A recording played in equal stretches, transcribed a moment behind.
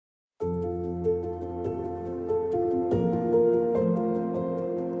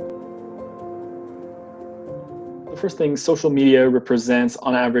first thing, social media represents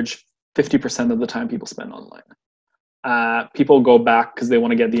on average 50% of the time people spend online. People go back because they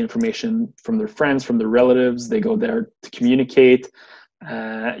want to get the information from their friends, from their relatives. They go there to communicate.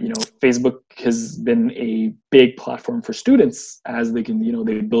 Facebook has been a big platform for students as they can,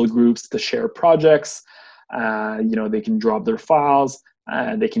 they build groups to share projects. They can drop their files.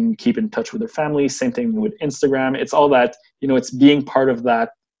 They can keep in touch with their family. Same thing with Instagram. It's all that, it's being part of that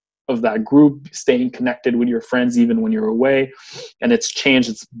group, staying connected with your friends even when you're away. And it's changed.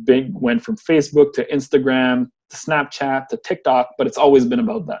 It's went from Facebook to Instagram to Snapchat to TikTok, but it's always been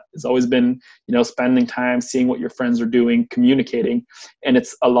about that. It's always been, spending time, seeing what your friends are doing, communicating. And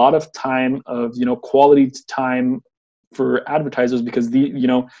it's a lot of time of, quality time for advertisers because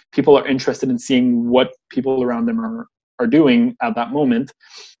people are interested in seeing what people around them are doing at that moment.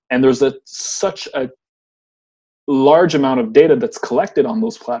 And there's such a large amount of data that's collected on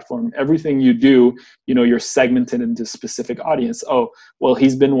those platforms. Everything you do, you're segmented into specific audience. Oh, well,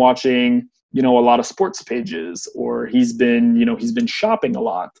 he's been watching, a lot of sports pages, or he's been shopping a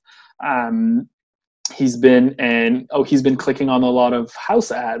lot. He's been clicking on a lot of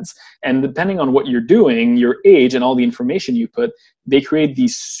house ads. And depending on what you're doing, your age and all the information you put, they create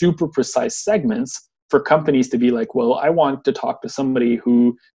these super precise segments for companies to be like, well, I want to talk to somebody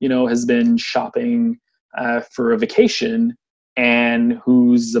who, has been shopping for a vacation and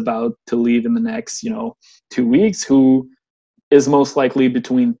who's about to leave in the next, 2 weeks, who is most likely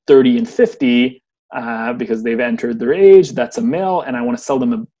between 30 and 50 because they've entered their age. That's a male, and I want to sell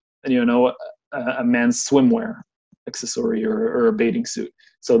them a man's swimwear accessory or a bathing suit.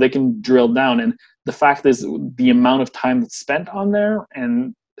 So they can drill down. And the fact is, the amount of time that's spent on there,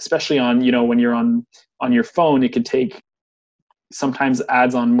 and especially on, when you're on your phone, it can take, sometimes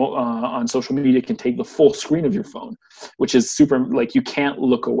ads on social media can take the full screen of your phone, which is super, like, you can't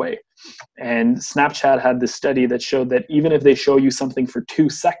look away. And Snapchat had this study that showed that even if they show you something for 2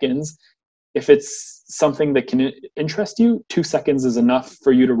 seconds, if it's something that can interest you, 2 seconds is enough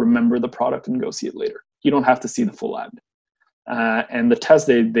for you to remember the product and go see it later. You don't have to see the full ad. And the test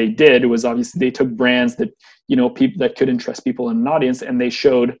they did was, obviously they took brands that, people that could interest people in an audience, and they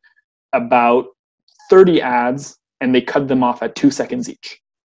showed about 30 ads, and they cut them off at 2 seconds each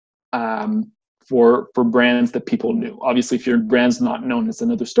for brands that people knew. Obviously, if your brand's not known, it's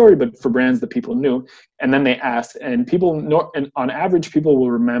another story, but for brands that people knew. And then they asked, and people know, and on average, people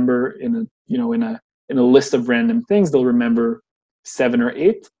will remember in a list of random things, they'll remember 7 or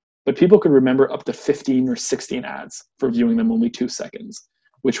 8, but people could remember up to 15 or 16 ads for viewing them only 2 seconds,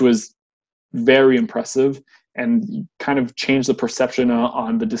 which was very impressive and kind of changed the perception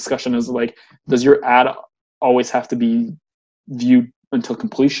on the discussion as like, does your ad always have to be viewed until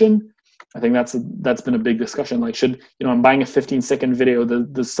completion? I think that's been a big discussion. Like, should, I'm buying a 15-second video,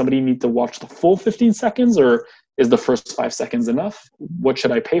 does somebody need to watch the full 15 seconds, or is the first 5 seconds enough? What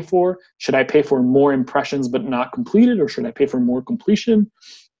should I pay for? Should I pay for more impressions but not completed, or should I pay for more completion?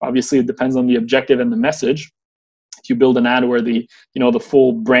 Obviously, it depends on the objective and the message. If you build an ad where the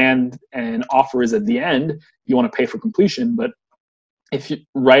full brand and offer is at the end, you want to pay for completion. But if you,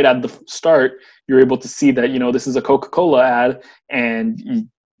 right at the start, you're able to see that, this is a Coca-Cola ad and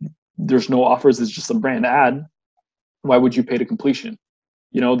there's no offers, it's just a brand ad, why would you pay to completion?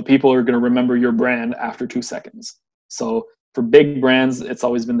 The people are going to remember your brand after 2 seconds. So for big brands, it's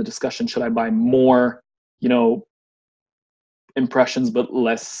always been the discussion, should I buy more, impressions but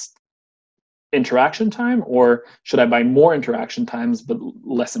less interaction time, or should I buy more interaction times but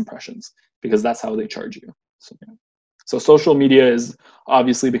less impressions? Because that's how they charge you. So social media has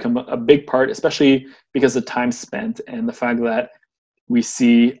obviously become a big part, especially because of time spent and the fact that we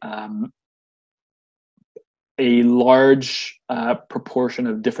see a large proportion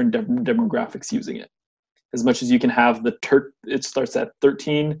of different demographics using it. As much as you can have it starts at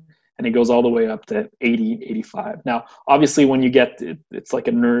 13 and it goes all the way up to 80, 85. Now, obviously, when you get it's like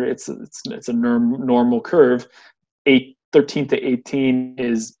it's a normal curve. 13 to 18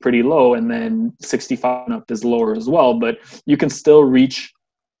 is pretty low, and then 65 and up is lower as well. But you can still reach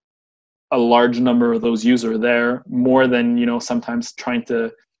a large number of those users there, more than sometimes trying to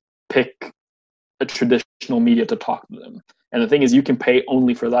pick a traditional media to talk to them. And the thing is, you can pay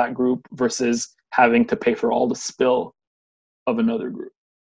only for that group versus having to pay for all the spill of another group.